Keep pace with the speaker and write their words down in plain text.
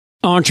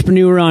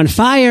Entrepreneur on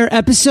Fire,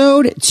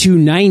 episode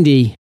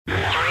 290.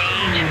 Fire.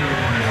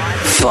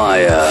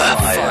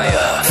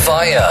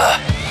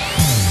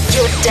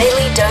 Your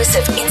daily dose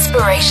of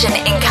inspiration,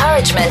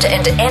 encouragement,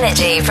 and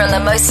energy from the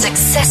most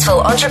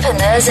successful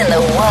entrepreneurs in the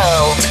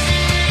world.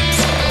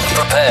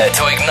 Prepare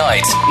to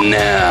ignite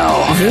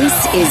now.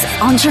 This is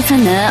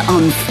Entrepreneur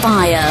on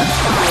Fire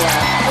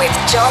with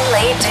John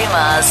Lee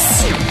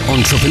Dumas.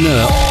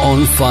 Entrepreneur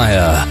on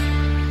Fire.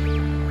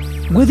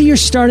 Whether you're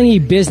starting a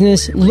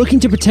business,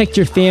 looking to protect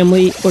your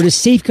family, or to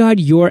safeguard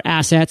your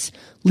assets,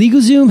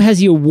 LegalZoom has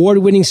the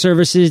award-winning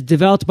services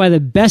developed by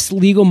the best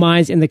legal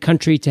minds in the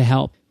country to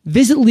help.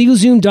 Visit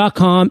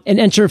LegalZoom.com and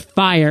enter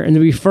FIRE in the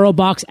referral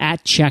box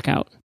at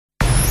checkout.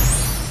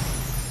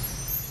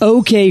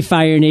 Okay,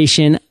 Fire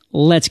Nation,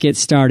 let's get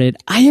started.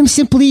 I am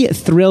simply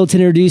thrilled to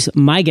introduce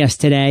my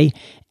guest today,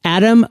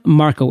 Adam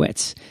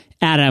Markowitz.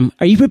 Adam,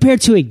 are you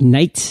prepared to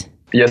ignite?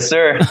 Yes,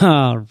 sir.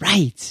 All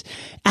right.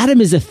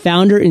 Adam is the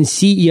founder and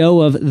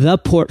CEO of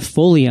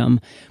thePortfolium.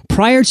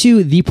 Prior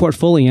to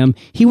thePortfolium,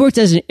 he worked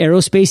as an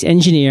aerospace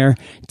engineer,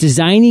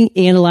 designing,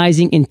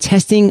 analyzing, and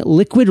testing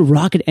liquid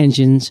rocket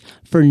engines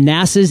for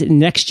NASA's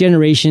next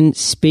generation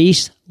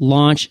space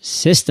launch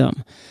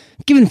system.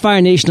 Giving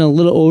Fire Nation a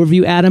little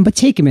overview, Adam, but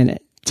take a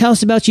minute. Tell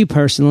us about you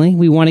personally.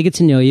 We want to get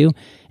to know you,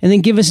 and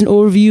then give us an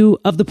overview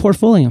of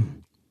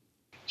thePortfolium.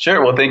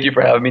 Sure. Well, thank you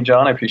for having me,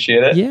 John. I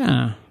appreciate it.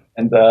 Yeah.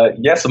 And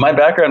so my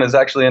background is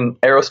actually in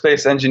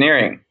aerospace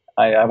engineering.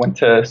 I went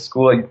to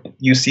school at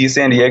UC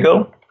San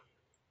Diego,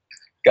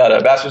 got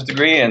a bachelor's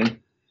degree in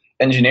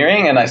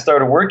engineering, and I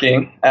started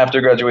working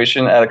after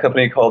graduation at a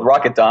company called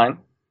Rocketdyne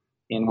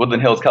in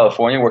Woodland Hills,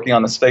 California, working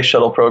on the space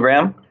shuttle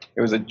program.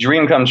 It was a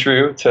dream come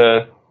true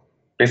to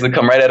basically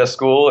come right out of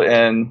school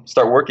and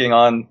start working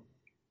on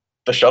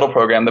the shuttle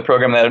program, the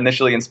program that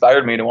initially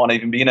inspired me to want to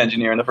even be an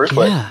engineer in the first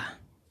place. Yeah.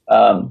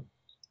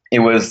 It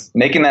was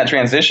making that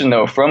transition,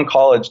 though, from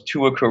college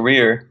to a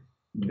career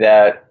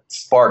that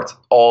sparked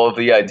all of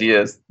the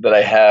ideas that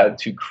I had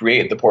to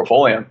create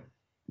thePortfolium.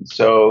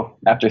 So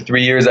after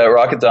 3 years at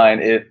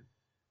Rocketdyne,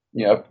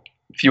 a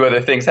few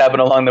other things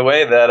happened along the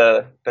way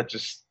that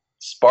just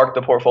sparked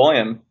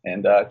thePortfolium.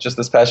 And just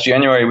this past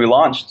January, we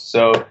launched.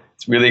 So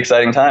it's a really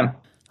exciting time.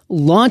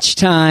 Launch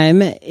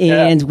time,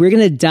 and we're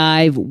going to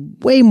dive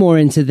way more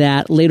into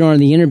that later on in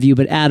the interview.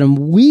 But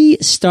Adam, we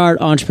start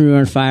Entrepreneur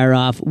on Fire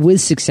off with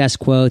success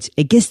quotes.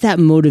 It gets that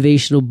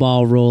motivational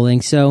ball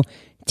rolling. So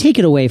take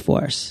it away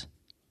for us.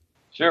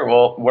 Sure.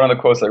 Well, one of the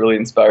quotes that really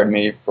inspired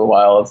me for a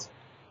while is,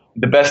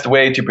 the best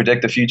way to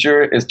predict the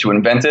future is to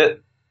invent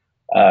it.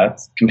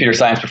 Computer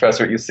science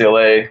professor at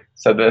UCLA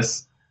said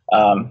this.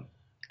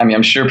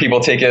 I'm sure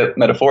people take it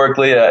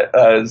metaphorically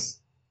as,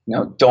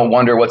 don't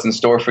wonder what's in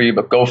store for you,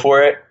 but go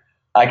for it.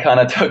 I kind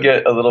of took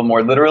it a little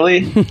more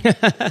literally.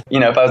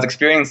 If I was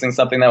experiencing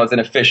something that was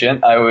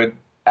inefficient, I would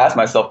ask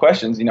myself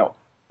questions,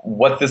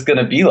 what's this going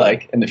to be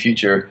like in the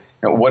future?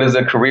 What is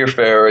a career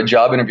fair or a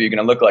job interview going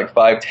to look like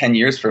 5-10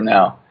 years from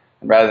now?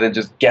 And rather than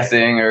just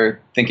guessing or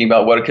thinking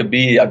about what it could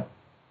be, I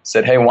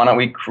said, hey, why don't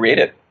we create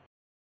it?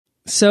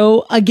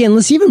 So again,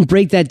 let's even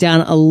break that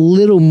down a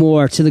little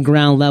more to the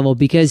ground level,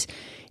 because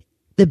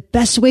the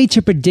best way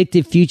to predict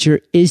the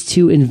future is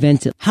to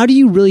invent it. How do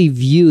you really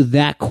view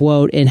that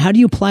quote, and how do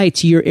you apply it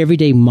to your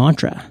everyday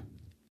mantra?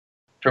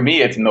 For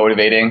me, it's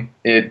motivating.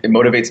 It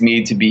motivates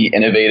me to be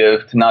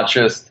innovative, to not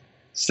just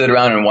sit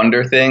around and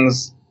wonder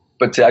things,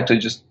 but to actually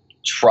just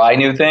try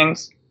new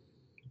things,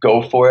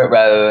 go for it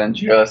rather than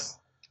just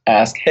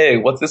ask, hey,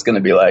 what's this going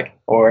to be like?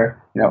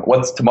 Or,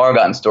 what's tomorrow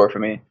got in store for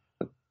me?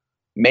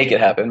 Make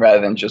it happen rather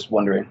than just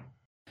wondering.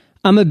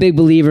 I'm a big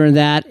believer in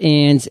that,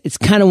 and it's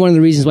kind of one of the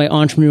reasons why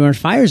Entrepreneur on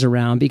Fire is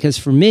around, because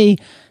for me,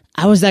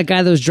 I was that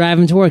guy that was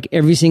driving to work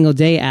every single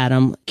day,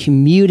 Adam,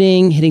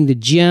 commuting, hitting the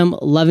gym,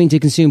 loving to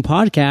consume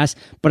podcasts,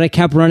 but I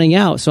kept running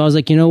out. So I was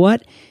like, you know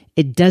what?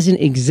 It doesn't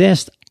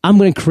exist. I'm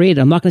going to create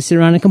it. I'm not going to sit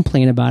around and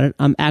complain about it.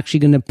 I'm actually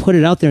going to put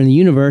it out there in the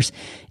universe,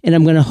 and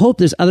I'm going to hope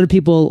there's other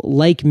people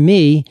like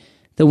me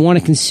that want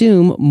to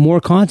consume more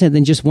content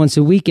than just once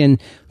a week.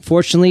 And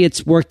fortunately,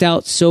 it's worked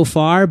out so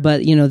far,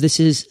 but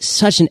this is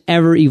such an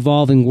ever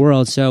evolving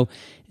world. So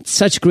it's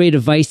such great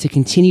advice to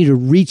continue to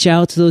reach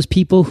out to those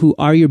people who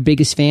are your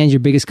biggest fans, your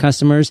biggest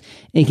customers,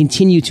 and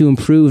continue to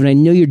improve. And I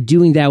know you're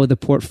doing that with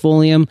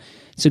thePortfolium.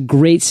 It's a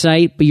great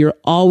site, but you're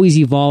always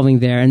evolving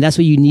there. And that's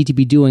what you need to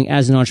be doing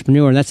as an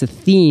entrepreneur. And that's a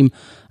theme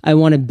I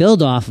want to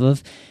build off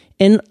of.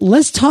 And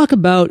let's talk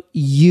about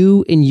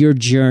you and your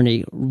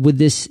journey with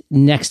this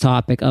next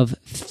topic of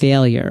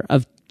failure,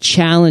 of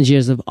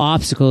challenges, of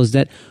obstacles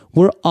that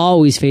we're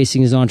always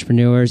facing as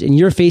entrepreneurs. And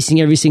you're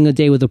facing every single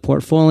day with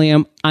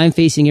thePortfolium. I'm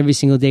facing every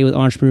single day with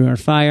Entrepreneur on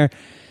Fire.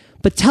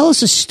 But tell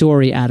us a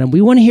story, Adam.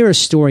 We want to hear a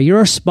story. You're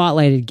our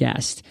spotlighted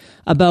guest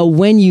about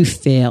when you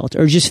failed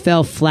or just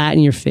fell flat in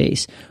your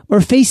face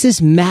or faced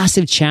this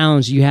massive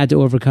challenge you had to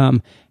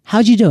overcome.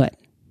 How'd you do it?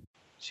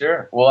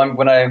 Sure. Well,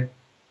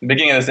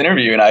 beginning of this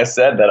interview, and I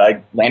said that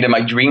I landed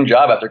my dream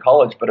job after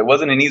college, but it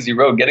wasn't an easy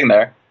road getting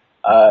there.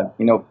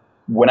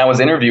 When I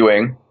was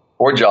interviewing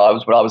for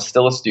jobs, when I was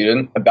still a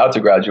student about to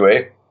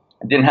graduate,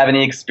 I didn't have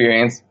any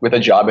experience with a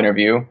job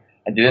interview.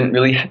 I didn't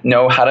really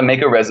know how to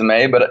make a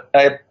resume, but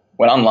I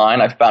went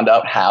online. I found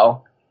out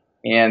how,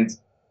 and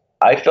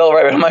I fell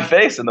right on my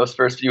face in those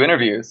first few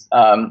interviews.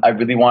 I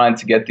really wanted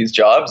to get these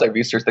jobs. I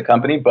researched the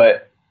company,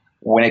 but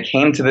when it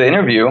came to the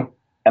interview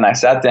and I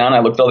sat down, I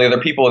looked at all the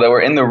other people that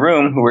were in the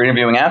room who were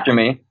interviewing after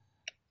me.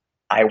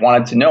 I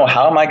wanted to know,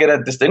 how am I going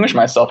to distinguish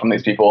myself from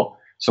these people?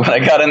 So when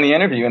I got in the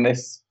interview and they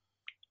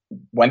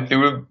went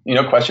through,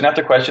 question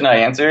after question I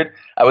answered,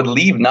 I would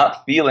leave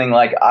not feeling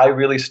like I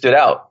really stood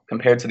out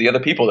compared to the other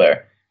people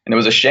there. And it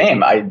was a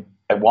shame. I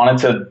wanted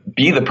to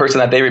be the person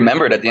that they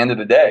remembered at the end of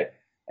the day.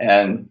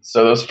 And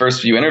so those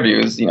first few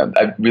interviews,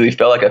 I really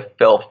felt like I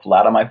fell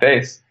flat on my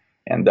face.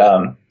 And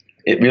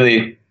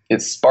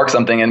it sparked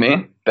something in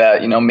me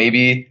that,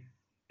 maybe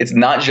it's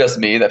not just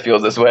me that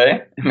feels this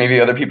way. Maybe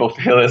other people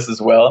feel this as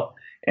well.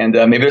 And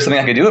maybe there's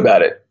something I could do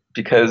about it,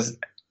 because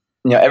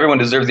everyone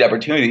deserves the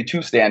opportunity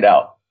to stand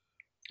out.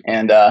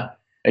 And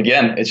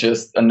again, it's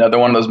just another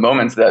one of those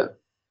moments that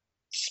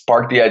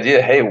sparked the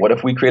idea, hey, what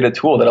if we create a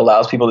tool that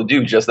allows people to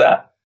do just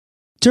that?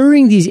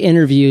 During these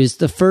interviews,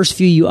 the first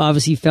few, you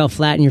obviously fell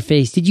flat in your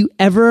face. Did you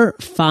ever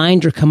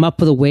find or come up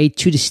with a way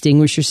to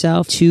distinguish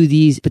yourself to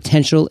these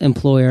potential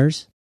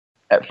employers?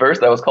 At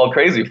first, I was called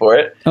crazy for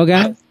it.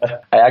 Okay.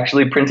 I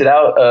actually printed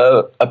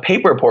out a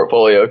paper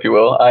portfolio, if you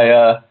will.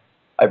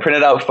 I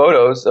printed out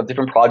photos of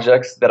different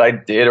projects that I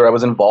did or I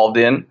was involved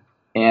in,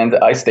 and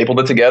I stapled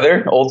it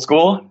together, old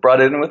school,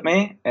 brought it in with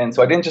me. And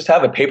so I didn't just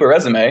have a paper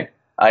resume.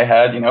 I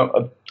had,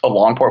 a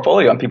long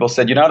portfolio. And people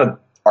said, you're not an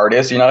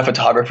artist, you're not a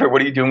photographer.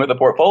 What are you doing with a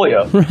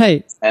portfolio?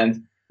 Right.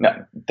 And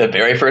the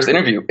very first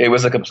interview, it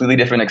was a completely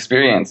different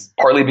experience,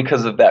 partly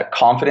because of that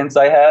confidence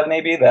I had,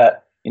 maybe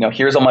that,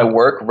 here's all my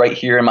work right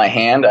here in my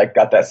hand. I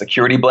got that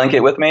security blanket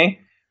with me.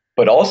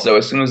 But also,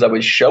 as soon as I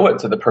would show it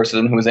to the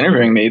person who was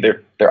interviewing me,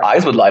 their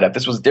eyes would light up.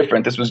 This was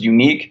different. This was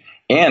unique.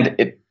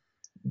 And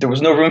there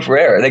was no room for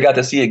error. They got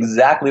to see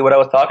exactly what I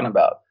was talking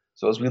about.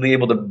 So I was really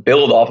able to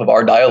build off of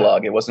our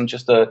dialogue. It wasn't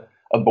just a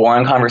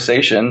boring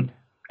conversation.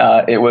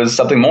 It was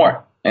something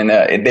more. And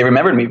they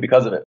remembered me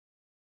because of it.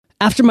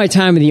 After my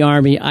time in the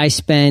Army, I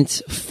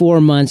spent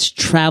 4 months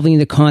traveling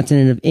the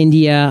continent of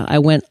India. I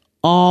went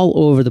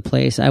all over the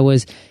place. I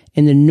was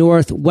in the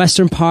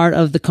northwestern part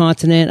of the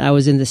continent. I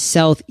was in the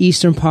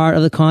southeastern part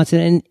of the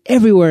continent, and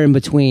everywhere in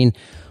between.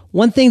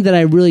 One thing that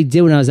I really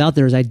did when I was out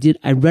there is I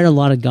read a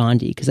lot of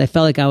Gandhi, because I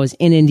felt like I was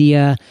in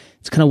India.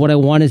 It's kind of what I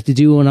wanted to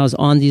do when I was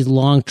on these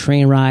long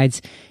train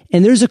rides.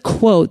 And there's a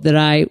quote that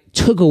I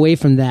took away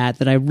from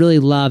that I really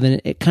love, and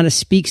it kind of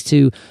speaks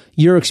to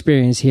your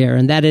experience here.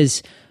 And that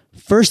is,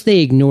 first they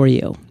ignore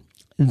you,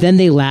 then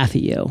they laugh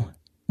at you,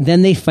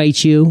 then they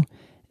fight you,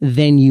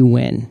 then you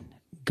win.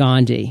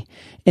 Gandhi.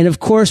 And of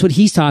course, what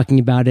he's talking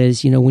about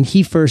is, when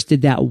he first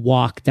did that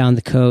walk down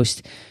the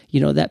coast,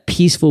 that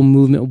peaceful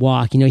movement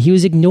walk, he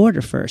was ignored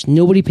at first.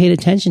 Nobody paid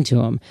attention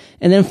to him.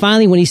 And then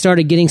finally, when he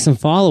started getting some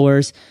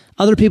followers,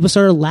 other people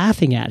started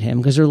laughing at him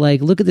because they're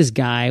like, look at this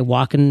guy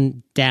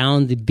walking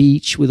down the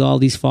beach with all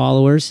these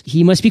followers.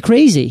 He must be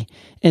crazy.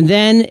 And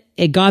then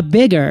it got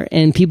bigger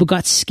and people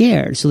got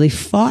scared. So they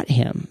fought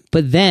him.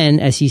 But then,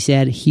 as he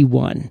said, he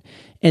won.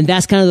 And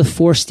that's kind of the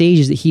 4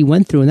 stages that he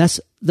went through. And that's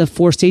the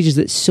 4 stages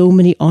that so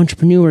many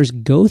entrepreneurs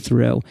go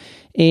through.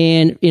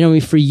 And,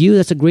 for you,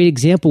 that's a great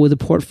example with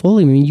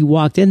thePortfolium. You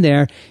walked in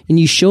there and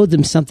you showed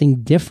them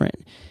something different.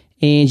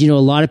 And, a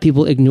lot of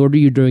people ignored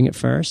you during it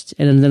first.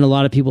 And then a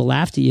lot of people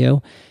laughed at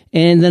you.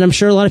 And then I'm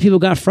sure a lot of people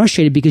got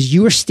frustrated because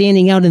you were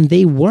standing out and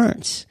they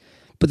weren't.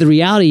 But the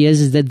reality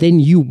is that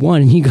then you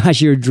won and you got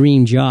your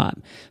dream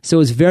job. So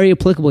it's very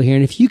applicable here.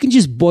 And if you can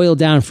just boil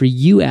down for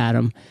you,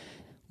 Adam,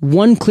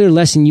 one clear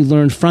lesson you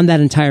learned from that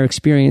entire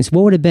experience,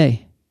 what would it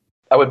be?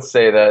 I would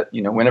say that,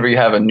 whenever you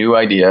have a new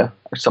idea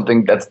or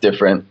something that's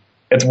different,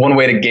 it's one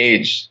way to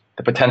gauge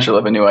the potential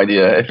of a new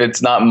idea. If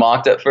it's not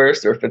mocked at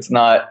first, or if it's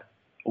not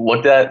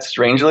looked at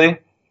strangely,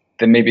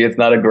 then maybe it's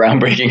not a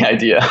groundbreaking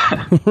idea.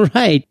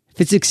 Right.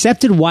 If it's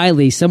accepted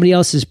widely, somebody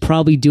else is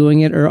probably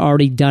doing it or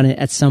already done it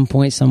at some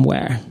point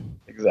somewhere.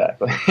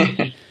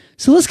 Exactly.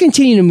 So let's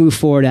continue to move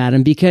forward,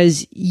 Adam,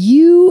 because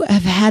you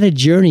have had a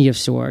journey of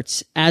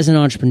sorts as an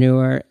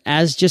entrepreneur,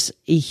 as just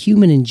a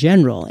human in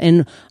general.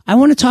 And I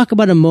want to talk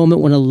about a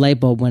moment when a light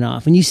bulb went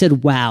off and you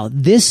said, wow,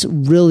 this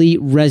really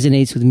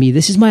resonates with me.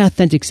 This is my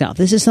authentic self.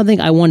 This is something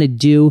I want to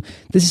do.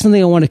 This is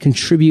something I want to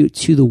contribute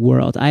to the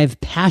world. I have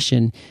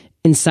passion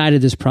inside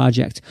of this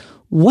project.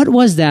 What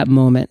was that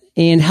moment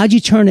and how'd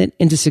you turn it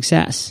into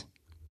success?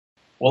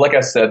 Well, like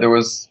I said, there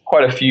was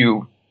quite a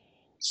few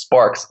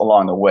sparks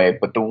along the way,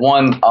 but the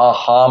one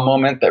aha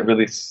moment that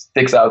really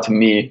sticks out to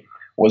me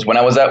was when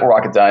I was at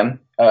Rocketdyne.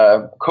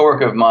 A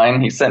coworker of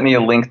mine, he sent me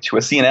a link to a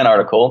CNN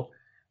article.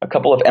 A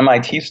couple of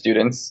MIT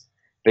students,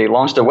 they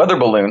launched a weather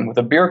balloon with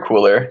a beer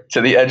cooler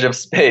to the edge of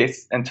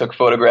space and took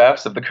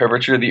photographs of the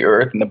curvature of the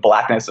Earth and the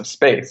blackness of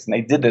space. And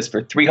they did this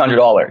for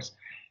 $300.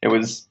 It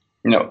was,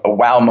 a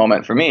wow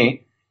moment for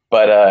me.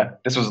 But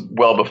this was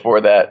well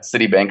before that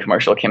Citibank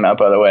commercial came out,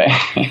 by the way.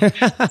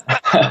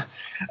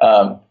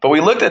 But we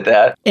looked at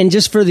that. And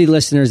just for the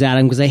listeners,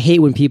 Adam, because I hate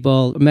when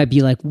people might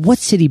be like,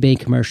 what's Citibank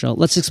commercial?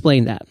 Let's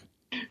explain that.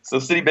 So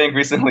Citibank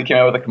recently came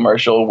out with a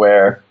commercial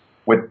where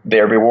with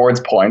their rewards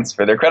points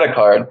for their credit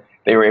card,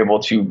 they were able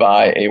to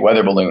buy a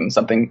weather balloon,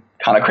 something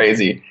kind of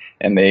crazy.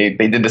 And they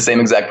did the same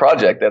exact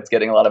project that's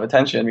getting a lot of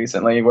attention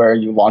recently, where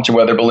you launch a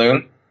weather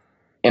balloon.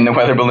 In the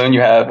weather balloon,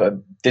 you have a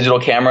digital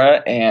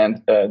camera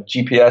and a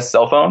GPS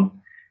cell phone.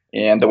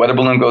 And the weather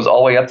balloon goes all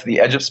the way up to the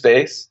edge of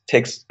space,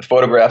 takes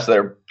photographs that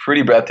are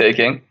pretty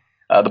breathtaking.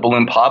 The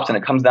balloon pops and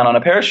it comes down on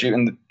a parachute,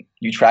 and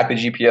you track the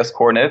GPS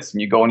coordinates,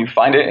 and you go and you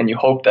find it, and you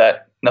hope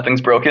that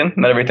nothing's broken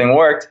and that everything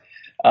worked.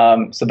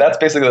 So that's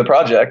basically the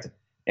project.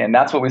 And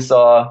that's what we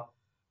saw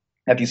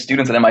that these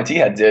students at MIT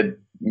did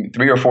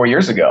 3 or 4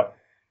 years ago.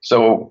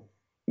 So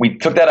we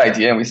took that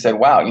idea and we said,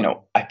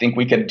 wow, I think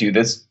we could do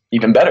this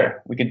even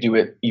better. We could do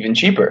it even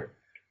cheaper.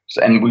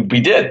 And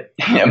we did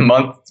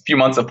a few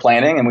months of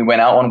planning, and we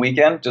went out one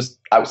weekend, just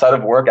outside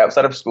of work,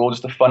 outside of school,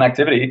 just a fun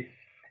activity.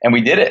 And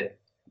we did it.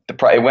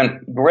 It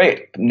went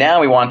great. Now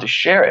we wanted to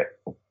share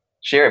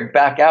it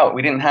back out.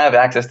 We didn't have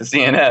access to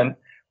CNN,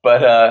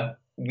 but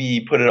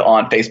we put it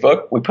on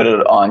Facebook. We put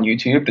it on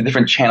YouTube, the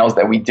different channels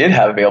that we did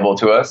have available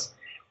to us.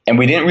 And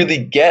we didn't really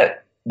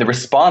get the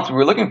response we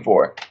were looking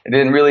for. It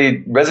didn't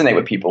really resonate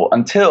with people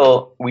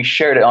until we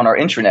shared it on our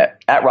intranet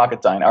at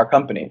Rocketdyne, our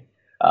company.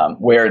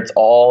 Where it's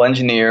all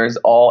engineers,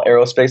 all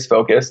aerospace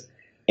focused,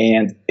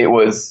 and it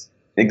was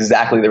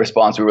exactly the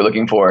response we were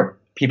looking for.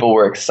 People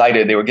were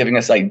excited. They were giving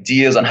us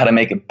ideas on how to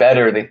make it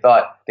better. They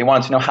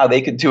wanted to know how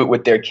they could do it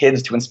with their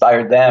kids to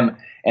inspire them,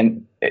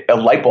 and a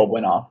light bulb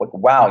went off. Like,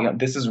 wow,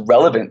 this is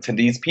relevant to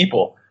these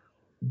people.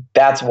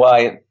 That's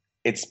why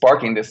it's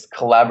sparking this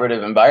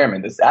collaborative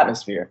environment, this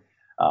atmosphere.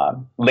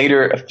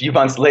 Later, a few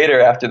months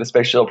later, after the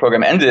space shuttle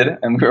program ended,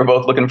 and we were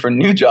both looking for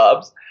new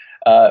jobs,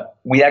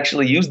 we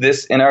actually used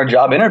this in our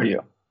job interview.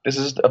 This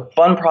is a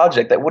fun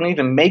project that wouldn't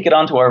even make it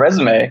onto our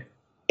resume,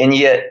 and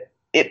yet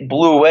it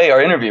blew away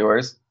our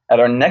interviewers at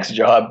our next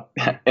job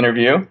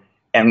interview,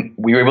 and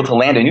we were able to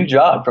land a new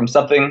job from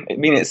something. I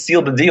mean, it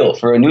sealed the deal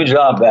for a new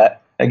job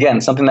that,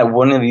 again, something that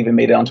wouldn't have even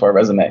made it onto our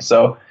resume.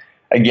 So,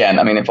 again,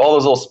 I mean, if all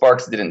those little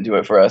sparks didn't do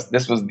it for us,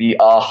 this was the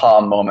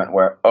aha moment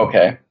where,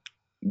 okay,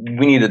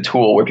 we need a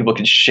tool where people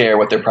can share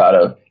what they're proud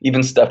of,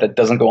 even stuff that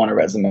doesn't go on a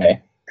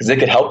resume, because it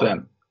could help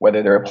them,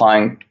 whether they're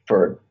applying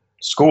for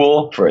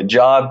school, for a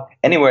job,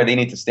 anywhere they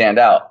need to stand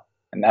out.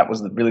 And that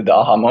was really the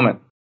aha moment.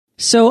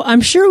 So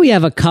I'm sure we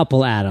have a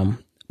couple,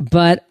 Adam,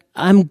 but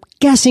I'm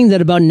guessing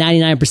that about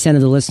 99%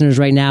 of the listeners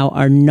right now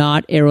are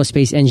not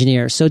aerospace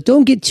engineers. So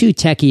don't get too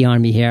techie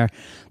on me here,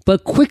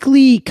 but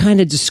quickly kind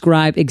of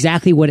describe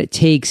exactly what it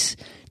takes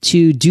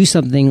to do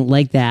something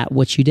like that,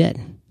 what you did.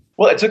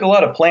 Well, it took a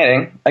lot of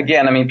planning.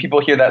 Again, I mean,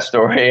 people hear that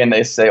story and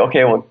they say,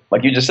 okay, well,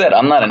 like you just said,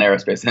 I'm not an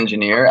aerospace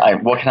engineer.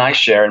 What can I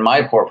share in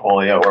my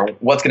portfolio, or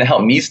what's going to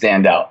help me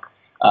stand out?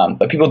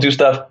 But people do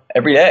stuff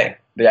every day.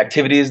 The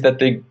activities that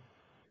they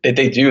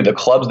do, the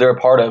clubs they're a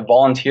part of,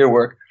 volunteer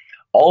work,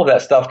 all of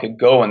that stuff could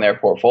go in their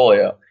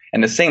portfolio.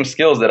 And the same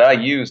skills that I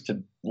used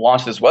to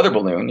launch this weather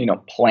balloon,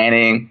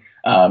 planning,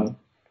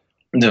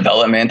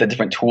 development, the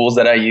different tools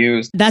that I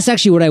used. That's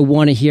actually what I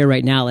want to hear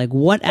right now. Like,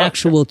 what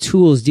actual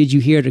tools did you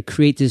hear to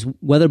create this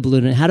weather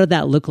balloon, and how did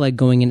that look like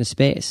going into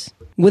space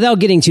without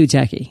getting too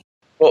techie?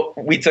 Well,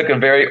 we took a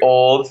very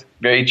old,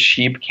 very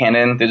cheap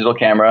Canon digital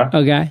camera.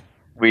 Okay.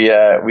 We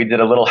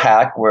did a little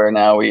hack where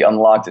now we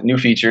unlocked new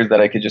features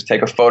that I could just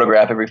take a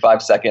photograph every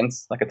 5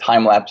 seconds, like a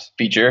time-lapse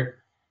feature.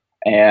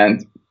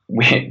 And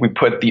we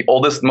put the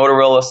oldest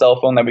Motorola cell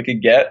phone that we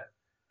could get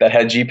that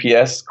had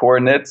GPS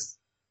coordinates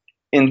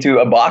into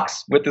a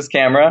box with this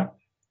camera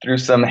through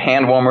some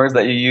hand warmers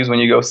that you use when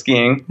you go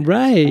skiing.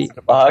 Right.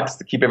 A box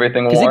to keep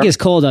everything warm. Because it gets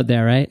cold up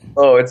there, right?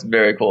 Oh, it's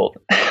very cold.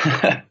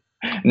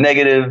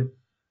 Negative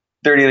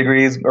 30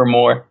 degrees or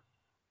more.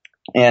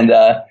 And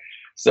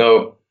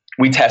so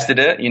we tested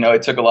it.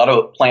 It took a lot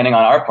of planning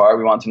on our part.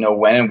 We wanted to know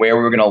when and where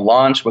we were going to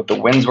launch, what the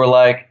winds were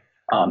like.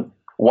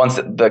 Once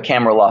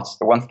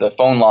the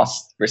phone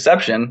lost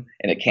reception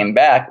and it came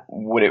back,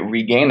 would it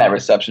regain that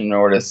reception in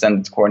order to send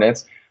its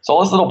coordinates? So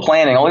all this little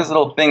planning, all these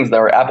little things that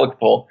were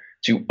applicable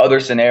to other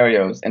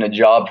scenarios in a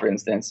job, for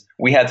instance,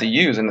 we had to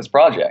use in this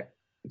project.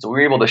 So we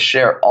were able to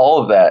share all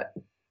of that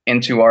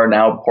into our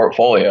now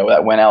portfolio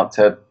that went out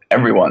to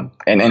everyone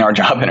and in our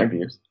job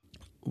interviews.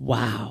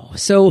 Wow.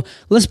 So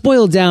let's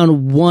boil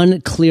down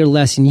one clear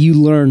lesson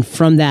you learned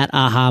from that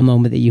aha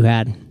moment that you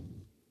had.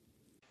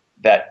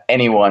 That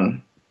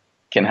anyone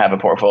can have a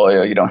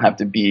portfolio. You don't have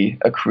to be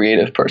a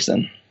creative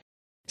person.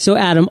 So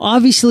Adam,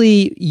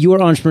 obviously your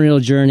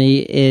entrepreneurial journey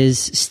is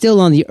still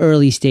on the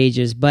early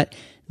stages, but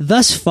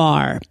thus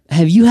far,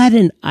 have you had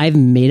an I've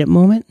made it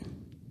moment?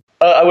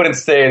 I wouldn't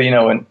say,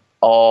 an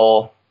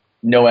all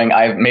knowing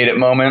I've made it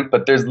moment,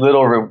 but there's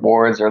little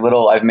rewards or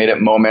little I've made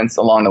it moments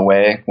along the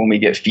way when we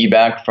get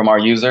feedback from our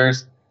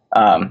users.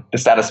 The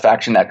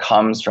satisfaction that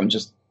comes from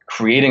just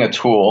creating a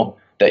tool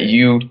that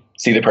you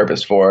see the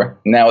purpose for.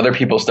 Now other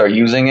people start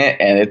using it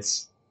and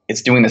it's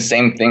it's doing the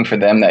same thing for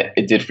them that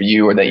it did for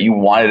you or that you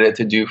wanted it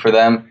to do for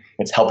them.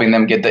 It's helping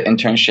them get the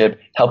internship,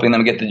 helping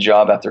them get the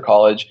job after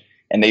college.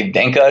 And they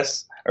thank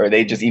us, or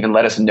they just even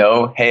let us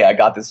know, hey, I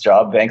got this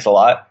job. Thanks a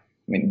lot.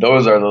 I mean,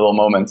 those are the little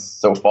moments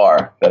so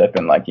far that have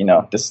been like,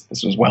 this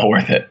was well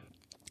worth it.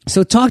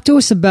 So talk to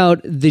us about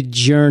the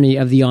journey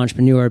of the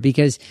entrepreneur,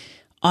 because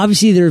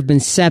obviously there have been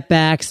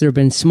setbacks, there have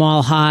been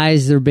small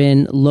highs, there have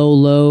been low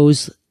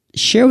lows.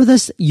 Share with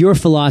us your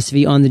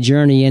philosophy on the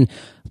journey and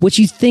what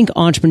you think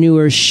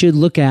entrepreneurs should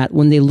look at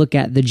when they look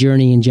at the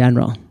journey in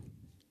general.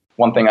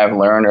 One thing I've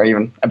learned, or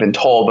even I've been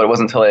told, but it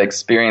wasn't until I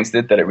experienced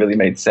it that it really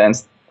made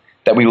sense,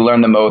 that we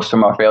learn the most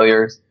from our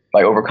failures.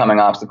 By overcoming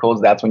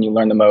obstacles, that's when you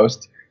learn the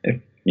most. If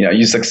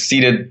you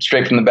succeeded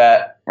straight from the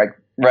bat, like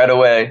right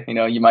away,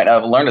 you might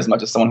not have learned as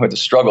much as someone who had to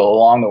struggle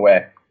along the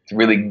way to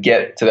really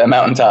get to that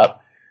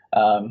mountaintop.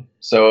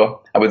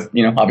 So I would,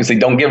 obviously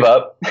don't give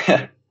up,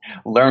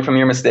 learn from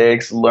your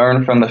mistakes,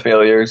 learn from the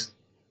failures,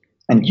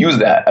 and use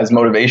that as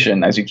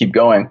motivation as you keep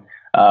going.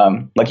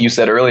 Like you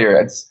said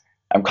earlier,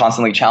 I'm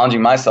constantly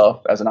challenging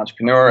myself as an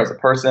entrepreneur, as a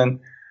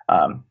person,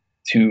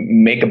 to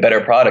make a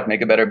better product,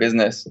 make a better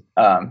business.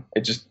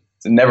 It's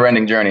a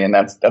never-ending journey, and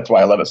that's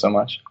why I love it so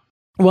much.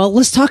 Well,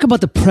 let's talk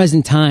about the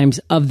present times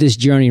of this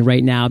journey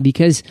right now,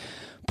 because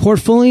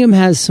Portfolium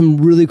has some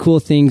really cool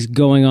things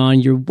going on.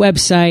 Your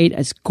website,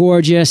 it's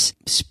gorgeous,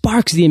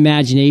 sparks the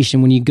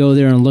imagination when you go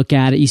there and look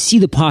at it. You see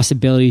the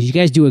possibilities. You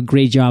guys do a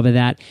great job of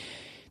that.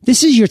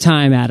 This is your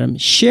time, Adam.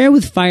 Share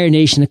with Fire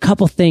Nation a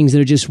couple things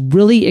that are just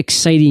really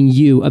exciting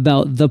you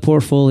about the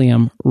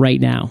Portfolium right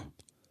now.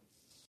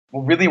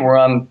 Well, really, we're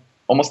on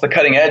almost the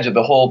cutting edge of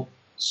the whole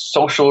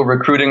social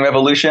recruiting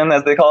revolution,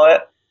 as they call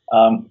it.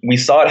 We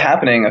saw it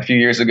happening a few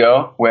years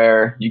ago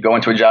where you go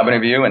into a job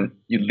interview and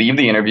you leave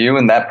the interview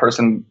and that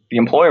person, the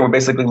employer, would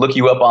basically look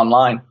you up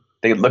online.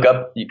 They look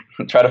up, you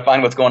try to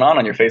find what's going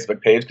on your Facebook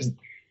page because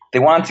they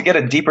wanted to get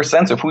a deeper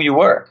sense of who you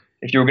were.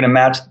 If you were going to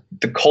match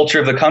the culture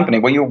of the company,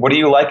 what do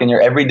you like in your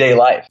everyday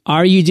life?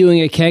 Are you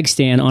doing a keg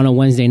stand on a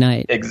Wednesday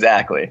night?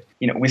 Exactly.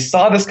 We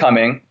saw this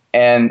coming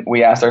and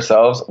we asked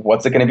ourselves,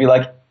 what's it going to be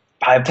like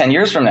 5-10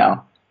 years from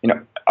now?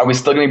 Are we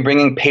still going to be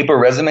bringing paper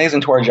resumes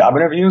into our job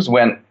interviews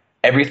when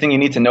everything you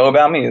need to know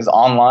about me is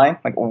online?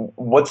 Like,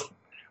 what's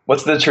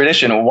the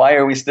tradition? Why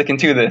are we sticking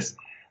to this?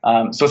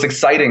 So it's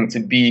exciting to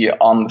be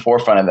on the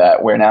forefront of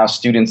that, where now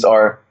students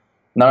are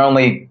not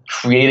only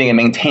creating and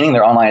maintaining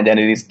their online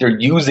identities, they're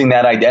using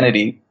that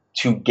identity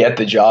to get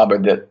the job or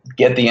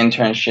get the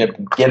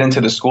internship, get into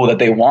the school that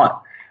they want.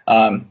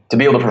 To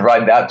be able to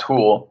provide that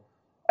tool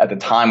at the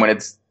time when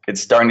it's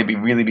starting to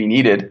really be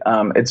needed,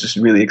 it's just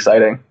really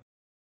exciting.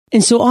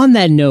 And so on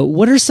that note,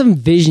 what are some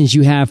visions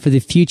you have for the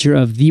future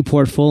of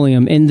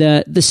thePortfolium and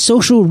the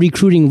social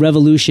recruiting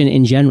revolution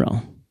in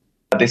general?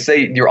 They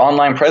say your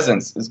online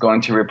presence is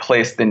going to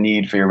replace the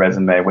need for your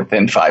resume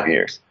within 5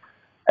 years.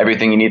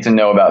 Everything you need to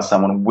know about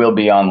someone will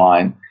be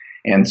online.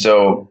 And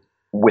so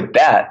with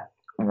that,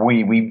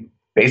 we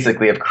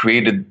basically have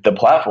created the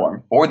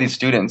platform for these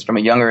students from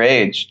a younger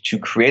age to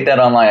create that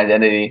online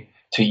identity,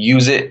 to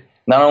use it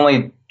not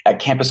only at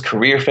campus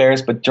career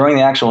fairs, but during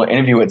the actual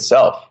interview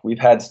itself. We've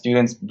had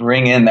students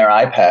bring in their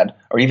iPad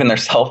or even their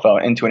cell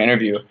phone into an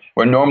interview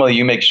where normally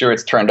you make sure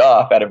it's turned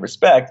off out of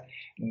respect.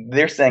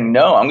 They're saying,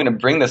 no, I'm going to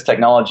bring this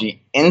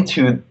technology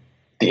into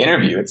the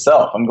interview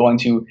itself. I'm going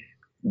to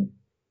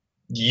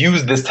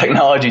use this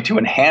technology to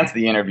enhance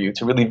the interview,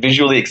 to really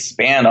visually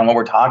expand on what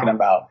we're talking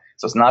about.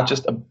 So it's not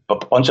just a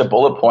bunch of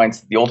bullet points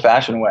the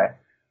old-fashioned way.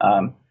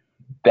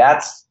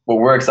 That's what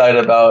we're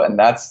excited about, and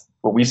that's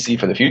what we see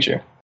for the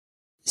future.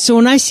 So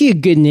when I see a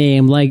good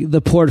name like the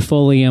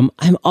Portfolium,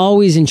 I'm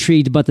always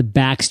intrigued about the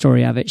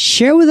backstory of it.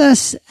 Share with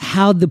us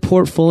how the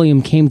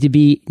Portfolium came to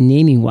be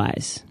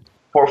naming-wise.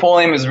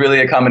 Portfolium is really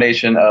a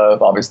combination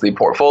of obviously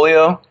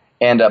portfolio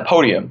and a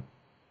podium.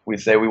 We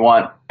say we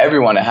want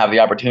everyone to have the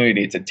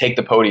opportunity to take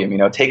the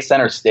podium, take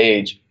center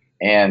stage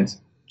and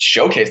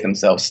showcase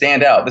themselves,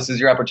 stand out. This is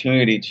your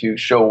opportunity to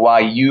show why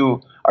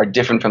you are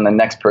different from the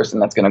next person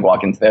that's going to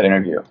walk into that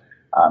interview.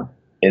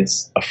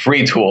 It's a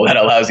free tool that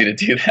allows you to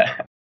do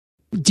that.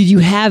 Did you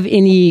have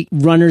any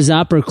runners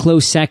up or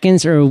close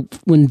seconds, or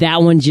when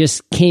that one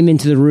just came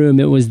into the room,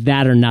 it was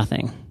that or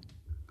nothing?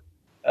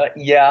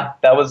 Yeah,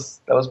 that was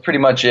pretty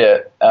much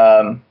it.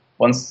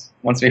 Once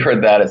we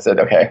heard that, it said,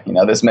 okay,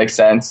 this makes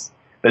sense.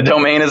 The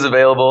domain is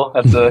available.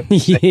 That's a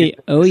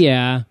oh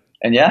yeah,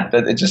 and yeah,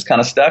 it just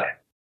kind of stuck.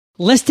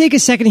 Let's take a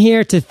second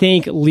here to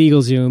thank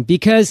LegalZoom,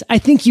 because I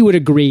think you would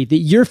agree that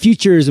your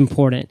future is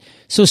important.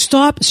 So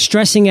stop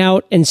stressing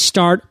out and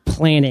start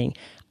planning.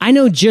 I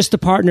know just a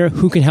partner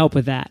who can help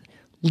with that.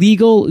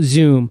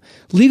 LegalZoom.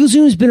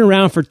 LegalZoom has been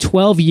around for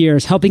 12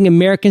 years, helping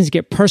Americans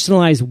get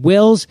personalized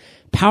wills,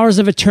 powers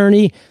of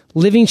attorney,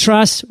 living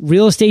trusts,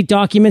 real estate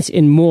documents,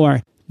 and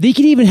more. They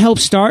can even help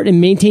start and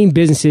maintain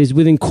businesses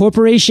with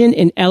incorporation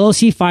and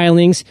LLC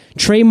filings,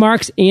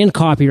 trademarks, and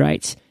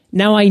copyrights.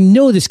 Now, I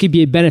know this could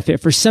be a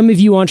benefit for some of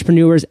you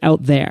entrepreneurs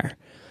out there.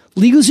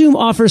 LegalZoom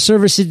offers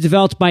services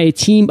developed by a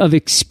team of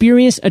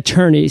experienced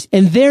attorneys,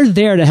 and they're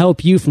there to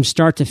help you from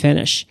start to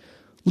finish.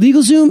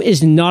 LegalZoom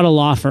is not a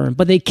law firm,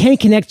 but they can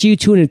connect you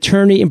to an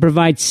attorney and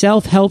provide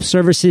self-help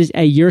services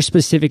at your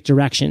specific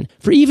direction.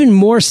 For even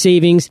more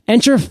savings,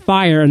 enter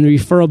FIRE in the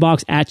referral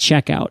box at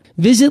checkout.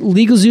 Visit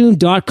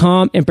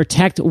LegalZoom.com and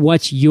protect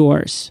what's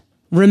yours.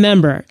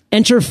 Remember,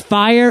 enter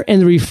FIRE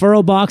in the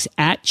referral box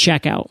at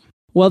checkout.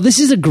 Well, this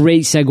is a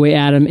great segue,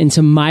 Adam,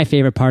 into my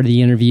favorite part of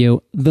the interview,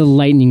 the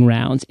lightning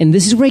round. And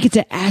this is where I get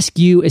to ask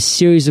you a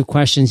series of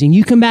questions, and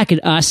you come back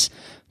at us,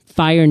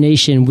 Fire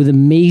Nation, with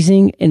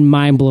amazing and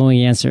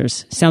mind-blowing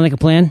answers. Sound like a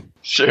plan?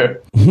 Sure.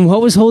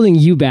 What was holding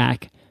you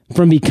back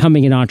from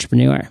becoming an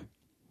entrepreneur?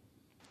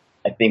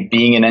 I think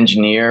being an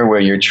engineer where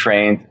you're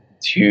trained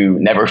to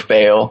never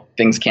fail,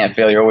 things can't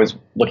fail, you're always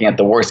looking at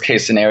the worst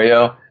case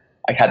scenario.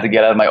 I had to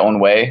get out of my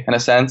own way, in a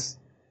sense,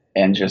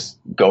 and just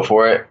go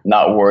for it,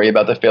 not worry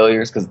about the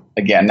failures, because,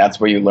 again, that's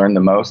where you learn the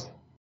most.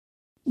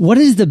 What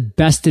is the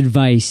best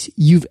advice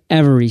you've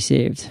ever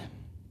received?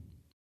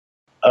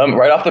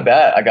 Right off the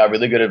bat, I got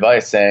really good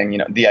advice saying,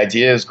 the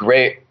idea is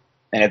great,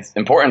 and it's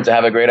important to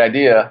have a great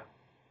idea,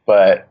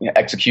 but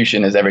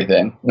execution is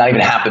everything. Not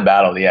even half the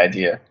battle, the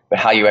idea, but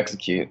how you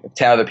execute. If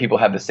 10 other people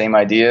have the same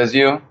idea as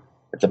you,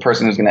 it's the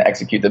person who's going to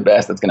execute the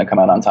best that's going to come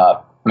out on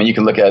top. I mean, you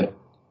can look at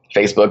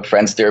Facebook,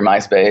 Friendster,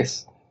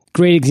 MySpace.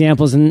 Great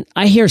examples. And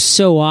I hear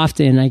so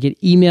often, I get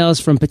emails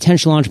from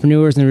potential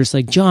entrepreneurs and they're just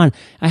like, John,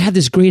 I have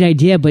this great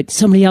idea, but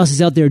somebody else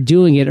is out there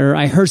doing it, or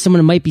I heard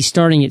someone might be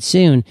starting it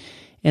soon.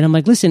 And I'm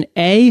like, listen,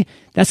 A,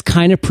 that's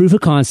kind of proof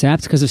of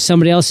concept, because if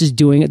somebody else is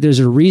doing it, there's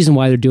a reason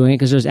why they're doing it,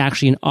 because there's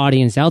actually an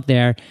audience out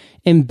there.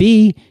 And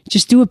B,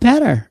 just do it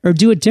better or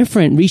do it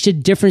different, reach a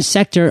different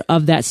sector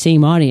of that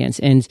same audience.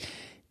 And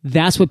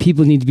that's what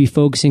people need to be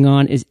focusing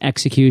on, is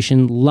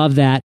execution. Love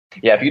that.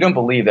 Yeah, if you don't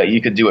believe that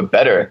you could do it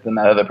better than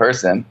that other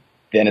person,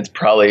 then it's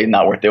probably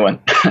not worth doing.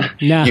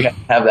 No. You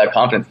have that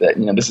confidence that,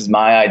 this is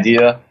my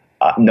idea.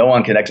 No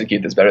one can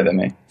execute this better than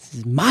me. This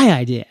is my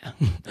idea.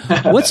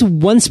 What's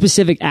one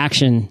specific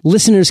action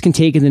listeners can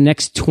take in the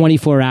next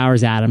 24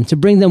 hours, Adam, to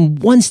bring them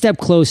one step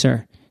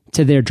closer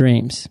to their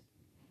dreams?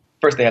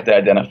 First, they have to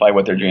identify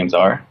what their dreams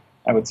are,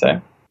 I would say.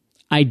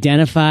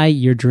 Identify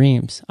your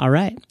dreams. All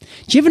right.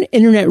 Do you have an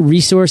internet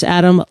resource,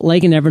 Adam,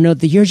 like an Evernote,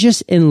 that you're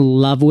just in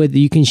love with that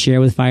you can share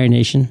with Fire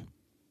Nation?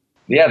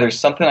 Yeah, there's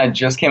something I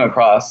just came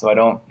across, so I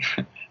don't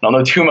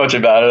know too much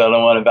about it. I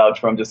don't want to vouch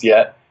for them just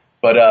yet.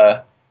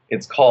 But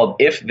it's called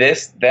If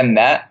This, Then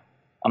That.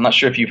 I'm not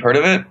sure if you've heard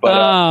of it.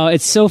 But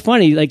it's so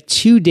funny. Like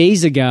 2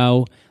 days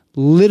ago,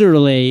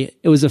 literally,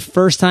 it was the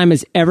first time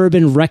it's ever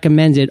been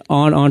recommended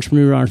on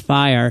Entrepreneur on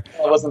Fire.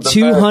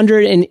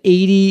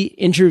 280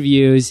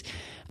 interviews,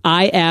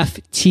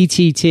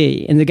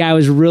 IFTTT. And the guy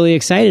was really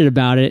excited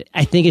about it.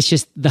 I think it's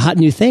just the hot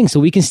new thing. So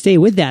we can stay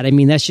with that. I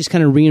mean, that's just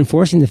kind of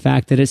reinforcing the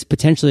fact that it's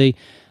potentially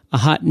a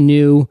hot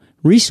new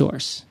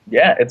resource.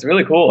 Yeah, it's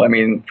really cool. I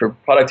mean, for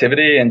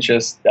productivity and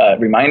just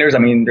reminders, I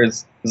mean,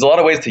 there's a lot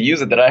of ways to use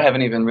it that I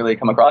haven't even really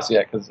come across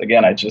yet. Because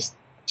again, I just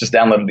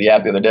downloaded the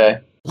app the other day.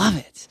 Love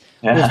it.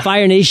 Yeah. Well,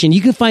 Fire Nation,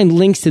 you can find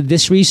links to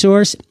this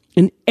resource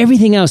and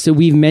everything else that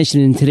we've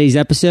mentioned in today's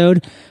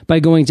episode by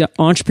going to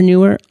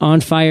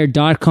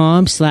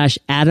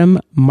entrepreneuronfire.com/Adam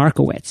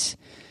Markowitz.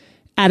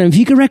 Adam, if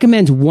you could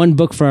recommend one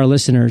book for our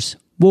listeners,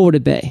 what would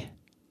it be?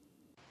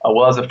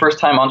 Well, as a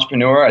first-time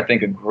entrepreneur, I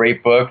think a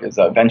great book is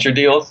Venture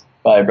Deals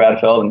by Brad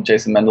Feld and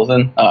Jason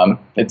Mendelsohn.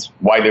 It's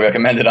widely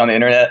recommended on the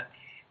internet,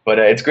 but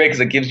it's great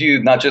because it gives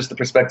you not just the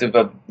perspective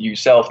of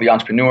yourself, the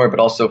entrepreneur, but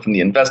also from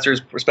the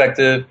investor's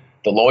perspective,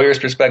 the lawyer's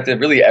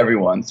perspective, really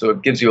everyone. So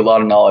it gives you a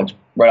lot of knowledge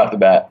right off the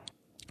bat.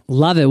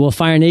 Love it. Well,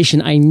 Fire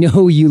Nation, I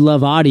know you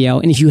love audio.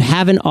 And if you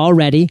haven't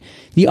already,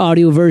 the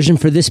audio version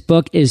for this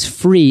book is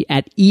free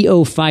at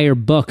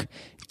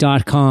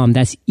eofirebook.com.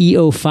 That's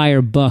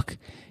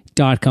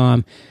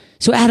eofirebook.com.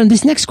 So Adam,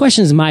 this next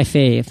question is my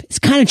fave. It's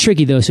kind of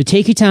tricky though. So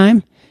take your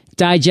time,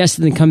 digest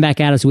it, and come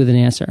back at us with an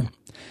answer.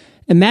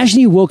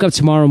 Imagine you woke up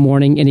tomorrow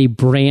morning in a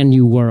brand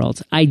new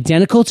world,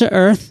 identical to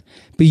Earth,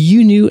 but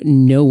you knew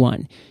no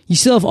one. You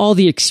still have all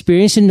the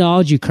experience and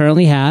knowledge you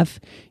currently have.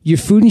 Your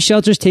food and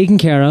shelter is taken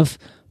care of,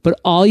 but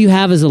all you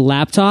have is a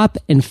laptop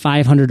and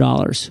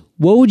 $500.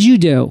 What would you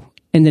do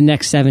in the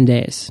next 7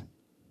 days?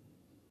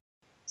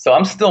 So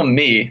I'm still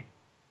me,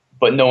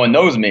 but no one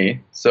knows me.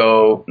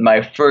 So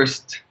my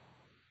first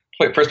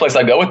place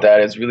I go with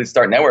that is really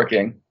start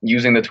networking,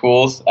 using the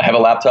tools. I have a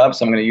laptop,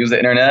 so I'm going to use the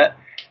internet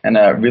and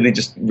really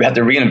just have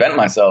to reinvent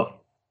myself,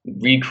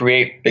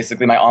 recreate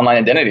basically my online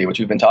identity, which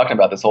we've been talking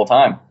about this whole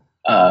time.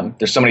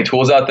 There's so many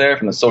tools out there,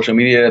 from the social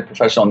media,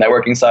 professional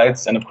networking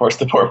sites, and of course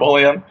the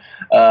Portfolium.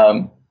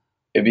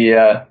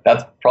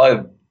 That's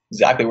probably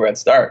exactly where I'd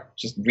start,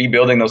 just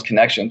rebuilding those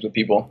connections with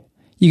people.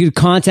 You could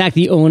contact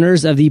the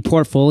owners of the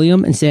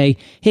Portfolium and say,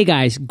 hey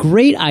guys,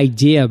 great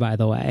idea, by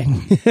the way.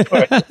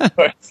 Of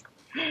course.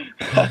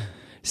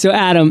 So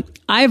Adam,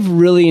 I've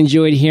really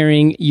enjoyed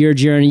hearing your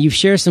journey. You've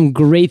shared some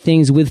great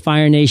things with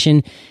Fire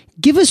Nation.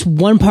 Give us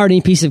one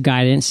parting piece of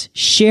guidance,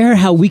 share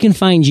how we can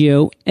find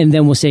you, and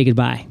then we'll say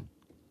goodbye.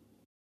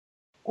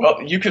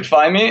 Well, you could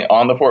find me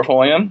on the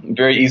Portfolium.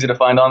 Very easy to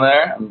find on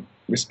there. I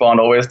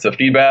respond always to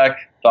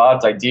feedback.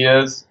 thoughts,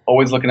 ideas,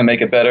 always looking to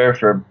make it better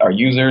for our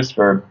users,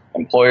 for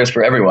employers,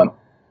 for everyone.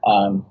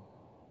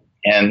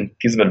 And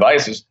piece of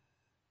advice is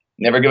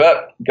never give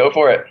up. Go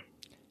for it.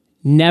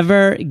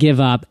 Never give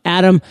up.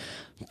 Adam,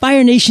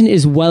 Fire Nation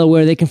is well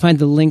aware they can find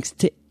the links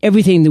to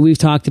everything that we've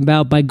talked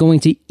about by going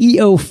to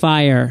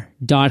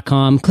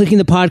eofire.com, clicking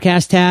the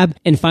podcast tab,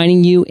 and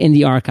finding you in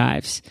the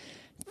archives.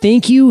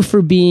 Thank you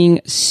for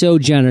being so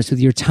generous with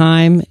your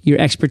time,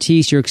 your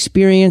expertise, your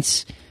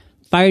experience.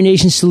 Fire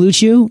Nation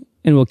salutes you,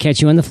 and we'll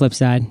catch you on the flip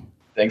side.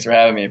 Thanks for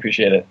having me.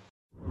 Appreciate it.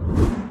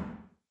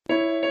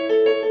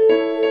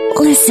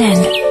 Listen.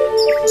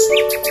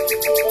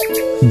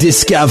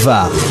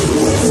 Discover.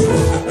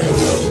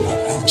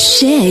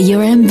 Share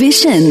your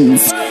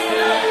ambitions.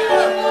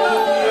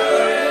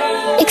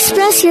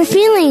 Express your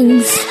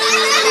feelings.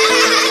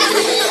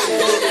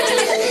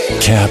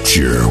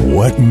 Capture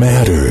what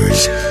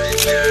matters.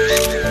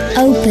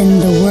 Open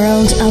the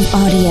world of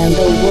audio.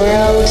 The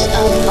world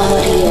of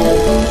audio.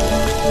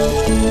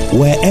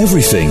 Where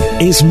everything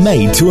is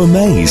made to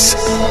amaze.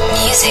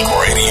 Music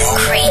radio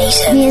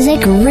creative.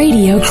 Music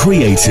radio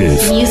Creative.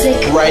 Music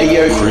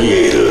Radio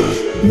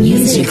creative.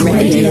 Music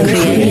radio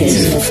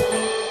creative.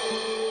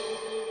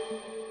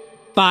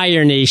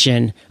 Fire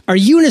Nation. Are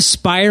you an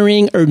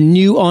aspiring or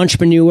new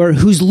entrepreneur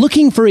who's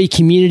looking for a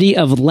community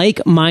of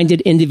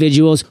like-minded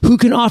individuals who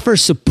can offer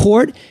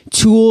support,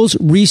 tools,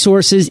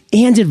 resources,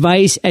 and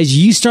advice as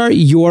you start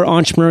your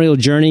entrepreneurial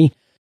journey?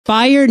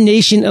 Fire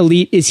Nation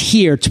Elite is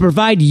here to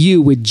provide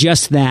you with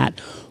just that.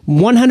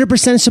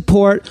 100%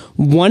 support,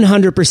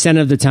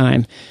 100% of the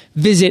time.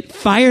 Visit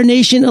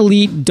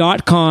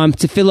firenationelite.com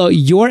to fill out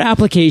your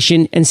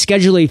application and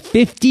schedule a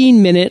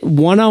 15-minute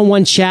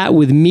one-on-one chat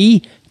with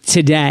me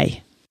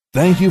today.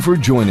 Thank you for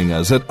joining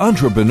us at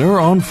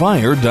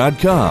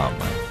EntrepreneurOnFire.com,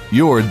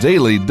 your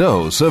daily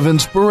dose of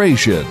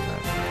inspiration.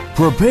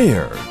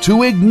 Prepare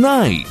to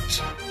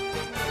ignite.